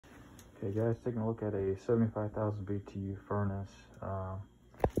Okay guys, taking a look at a 75,000 BTU furnace.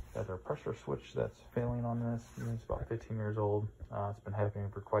 Got our pressure switch that's failing on this. It's about 15 years old. It's been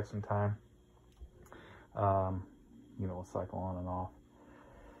happening for quite some time. It'll cycle on and off.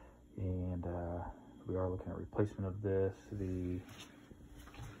 And we are looking at replacement of this. The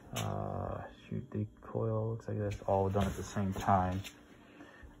coil looks like that's all done at the same time.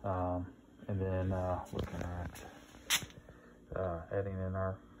 And then looking at adding in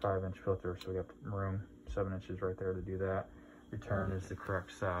our 5-inch filter, so we got room 7 inches right there to do that. Return is the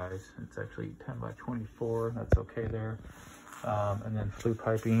correct size. It's actually 10 by 24. That's okay there. And then flue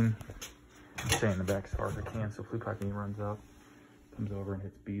piping. Stay in the back as far as I can. So flue piping runs up, comes over and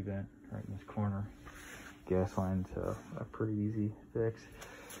hits B vent right in this corner. Gas line's a pretty easy fix.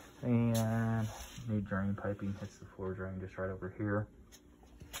 And new drain piping hits the floor drain just right over here.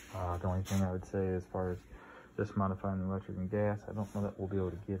 The only thing I would say as far as just modifying the electric and gas, I don't know that we'll be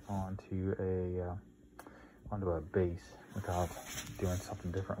able to get onto a base without doing something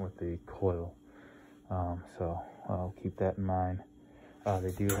different with the coil. So I'll keep that in mind.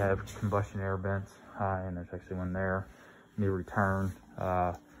 They do have combustion air vents, and there's actually one there. New return.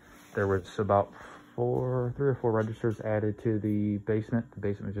 There was about 3 or 4 registers added to the basement. The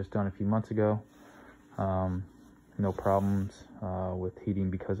basement was just done a few months ago. No problems with heating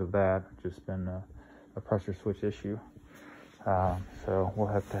because of that. Just been a pressure switch issue. So we'll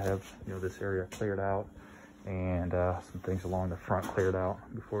have to have this area cleared out and some things along the front cleared out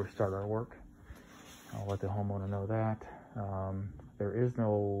before we start our work. I'll let the homeowner know that. There is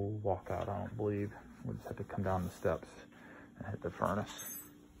no walkout, I don't believe. We'll just have to come down the steps and hit the furnace.